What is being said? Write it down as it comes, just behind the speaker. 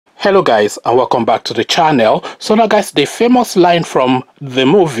Hello guys, and welcome back to the channel. So now guys, the famous line from the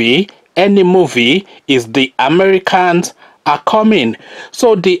movie, any movie, is "the Americans are coming."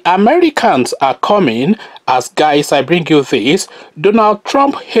 So the Americans are coming, as guys I bring you this. Donald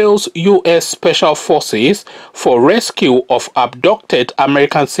Trump hails US Special Forces for rescue of abducted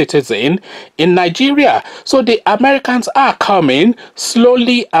American citizen in Nigeria. So the Americans are coming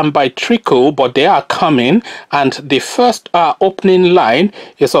slowly and by trickle, but they are coming. And the first opening line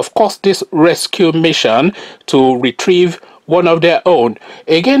is of course this rescue mission to retrieve one of their own.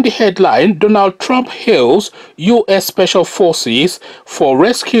 Again, the headline: Donald Trump hails U.S. Special Forces for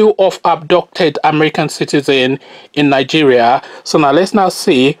rescue of abducted American citizen in Nigeria. So now let's now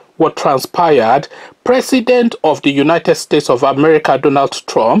see what transpired. President of the United States of America, Donald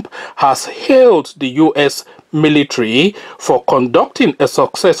Trump, has hailed the U.S. military for conducting a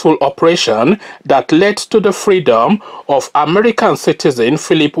successful operation that led to the freedom of American citizen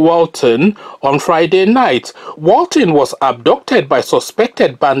Philip Walton on Friday night. Walton was abducted by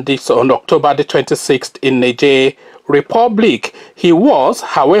suspected bandits on October the 26th in Niger Republic. He was,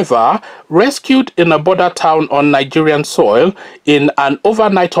 however, rescued in a border town on Nigerian soil in an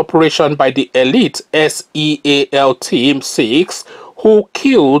overnight operation by the elite SEAL Team 6, who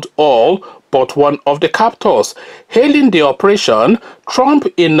killed all but one of the captors. Hailing the operation, Trump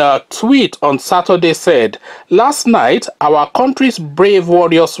in a tweet on Saturday said, "Last night, our country's brave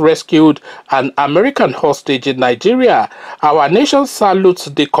warriors rescued an American hostage in Nigeria. Our nation salutes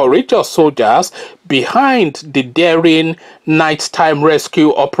the courageous soldiers behind the daring nighttime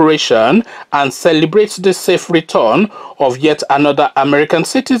rescue operation and celebrates the safe return of yet another American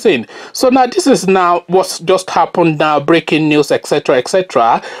citizen." So now this is now what's just happened now, breaking news, etc.,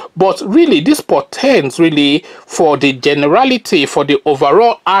 etc. But really this portends really for the generality, for the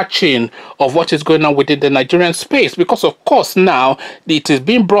overall arching of what is going on within the Nigerian space, because of course now it is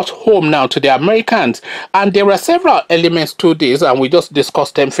being brought home now to the Americans, and there are several elements to this, and we just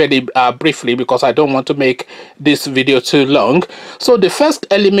discussed them fairly briefly because I don't want to make this video too long. So the first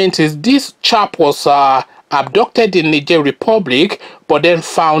element is this chap was abducted in Niger Republic but then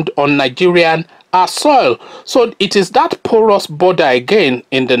found on Nigerian soil. So it is that porous border again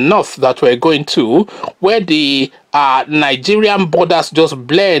in the north that we're going to, where the Nigerian borders just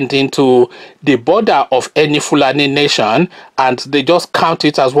blend into the border of any Fulani nation, and they just count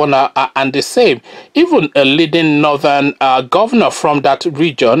it as one and the same. Even a leading northern governor from that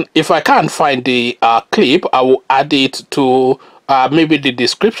region, if I can't find the clip, I will add it to maybe the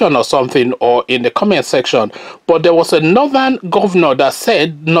description or something, or in the comment section. But there was a northern governor that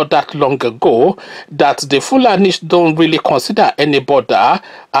said not that long ago that the Fulanis don't really consider any border,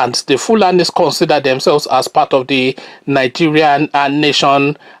 and the Fulanis consider themselves as part of the Nigerian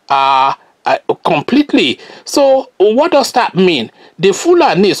nation completely. So what does that mean? The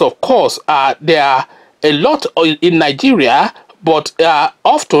Fulanis, of course, there are a lot in Nigeria, but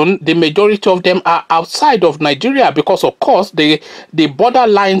often the majority of them are outside of Nigeria, because of course the border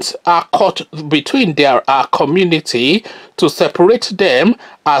lines are cut between their community to separate them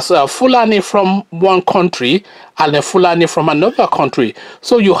as a Fulani from one country and a Fulani from another country.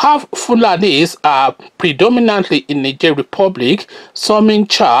 So you have Fulanis predominantly in Niger Republic, some in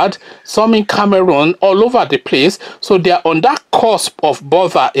Chad, some in Cameroon, all over the place. So they are on that cusp of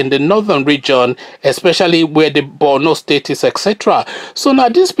border in the northern region, especially where the Borno state is, etc. So now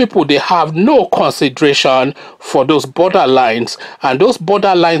these people, they have no consideration for those border lines, and those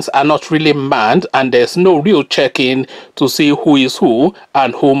border lines are not really manned, and there's no real checking to see who is who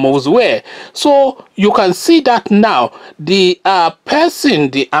and who moves where. So you can see that now the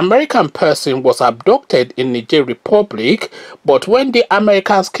the American person was abducted in Niger Republic, but when the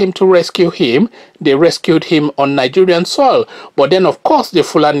Americans came to rescue him, they rescued him on Nigerian soil. But then of course the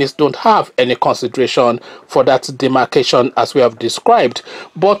Fulanis don't have any consideration for that demarcation as we have described.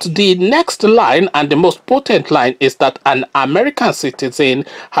 But the next line, and the most potent line, is that an American citizen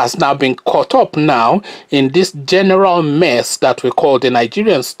has now been caught up now in this general mess that we call the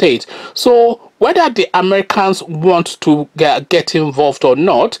Nigerian state. So whether the Americans want to get involved or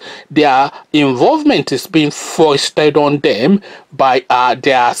not, their involvement is being foisted on them by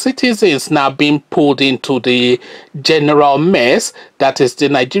their citizens now being pulled into the general mess that is the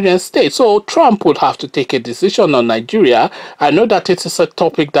Nigerian state. So Trump would have to take a decision on Nigeria. I know that it is a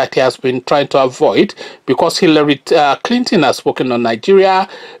topic that he has been trying to avoid, because Hillary Clinton has spoken on Nigeria,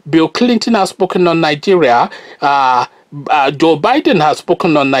 Bill Clinton has spoken on Nigeria, Joe Biden has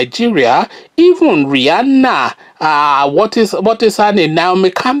spoken on Nigeria, even Rihanna What is her name?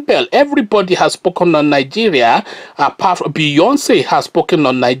 Naomi Campbell. Everybody has spoken on Nigeria. Apart from Beyonce has spoken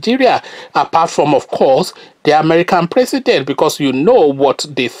on Nigeria. Apart from, of course, the American president, because you know what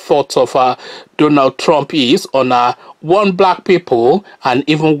the thoughts of Donald Trump is on one black people and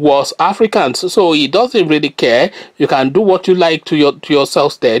even worse Africans. So he doesn't really care. You can do what you like to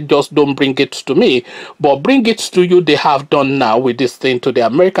yourselves there. Just don't bring it to me. But bring it to you. They have done now with this thing to the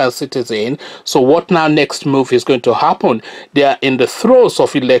American citizen. So what now next move is going to happen? They are in the throes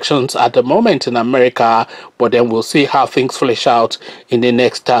of elections at the moment in America, but then we'll see how things flesh out in the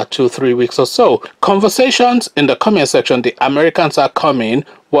next 2-3 weeks or so. Conversations in the comment section. The Americans are coming.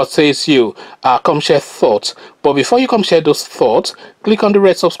 What says you? Come share thoughts. But before you come share those thoughts, click on the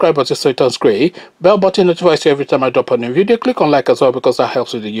red subscribe button so it turns gray. Bell button notifies you every time I drop a new video. Click on like as well because that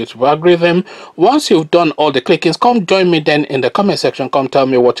helps with the YouTube algorithm. Once you've done all the clickings, come join me then in the comment section. Come tell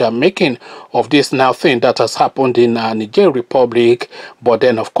me what you're making of this now thing that has happened in Niger Republic, but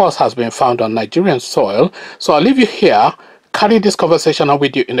then of course has been found on Nigerian soil. So I'll leave you here. Carry this conversation on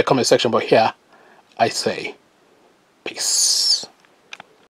with you in the comment section. But here I say peace.